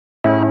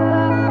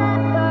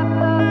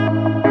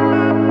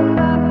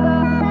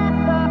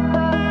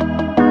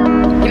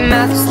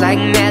mouth is like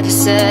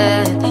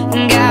medicine.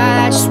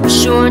 God, I just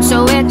wish you weren't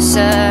so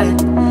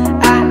innocent.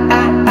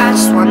 I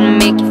just wanna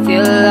make you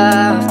feel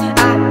loved.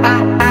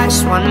 I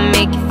just wanna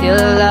make you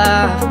feel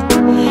loved.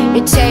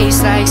 It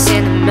tastes like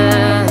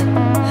cinnamon.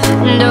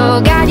 And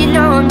oh God, you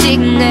know I'm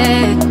digging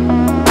it.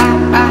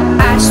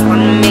 I just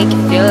wanna make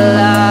you feel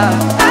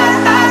loved.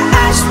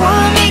 I just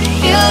wanna make you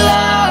feel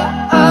loved.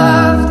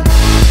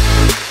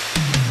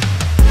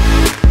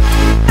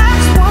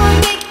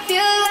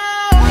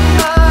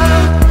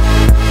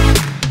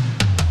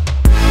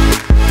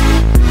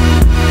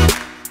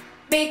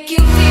 Make you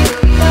feel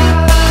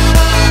love.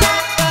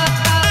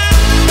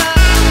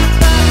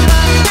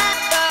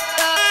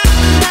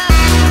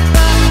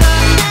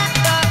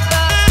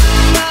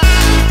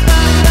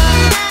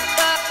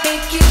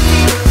 Make you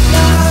feel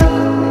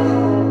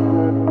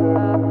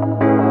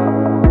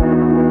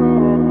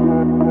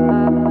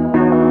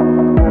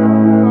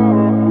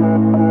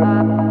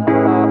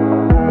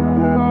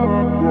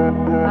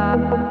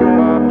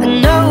I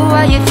know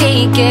what you're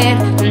thinking.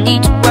 Don't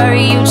need to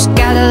worry, you just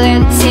gotta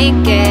let it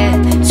sink in.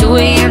 2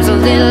 a.m.'s a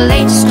little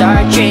late to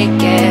start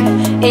drinking.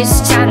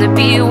 It's time to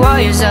be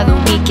warriors of the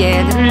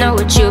weekend. I know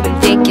what you've been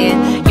thinking.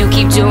 You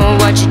keep doing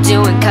what you're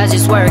doing cause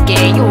it's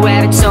working. You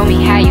haven't told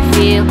me how you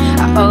feel,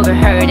 I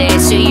overheard it.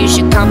 So you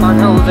should come on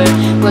over,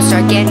 we'll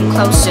start getting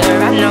closer.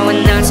 I know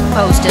we're not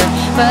supposed to,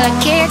 but I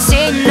can't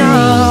say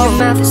no. Your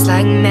mouth is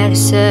like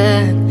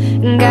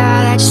medicine.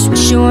 God, I just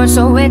wish you weren't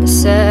so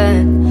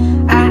innocent.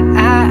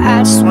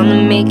 I just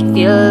wanna make you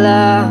feel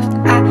loved.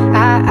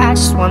 I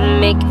just wanna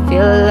make you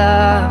feel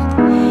loved.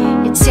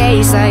 It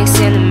tastes like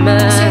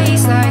cinnamon.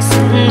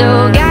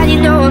 No, God, you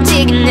know I'm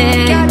digging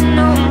it.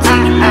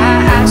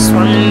 I just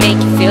wanna make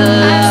you feel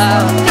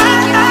loved. I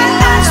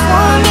just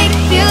wanna make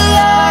you feel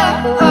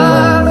loved.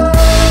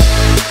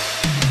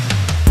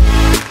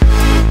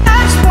 I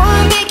just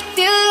wanna make you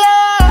feel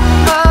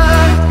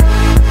loved.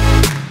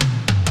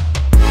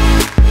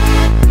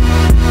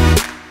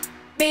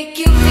 Make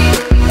you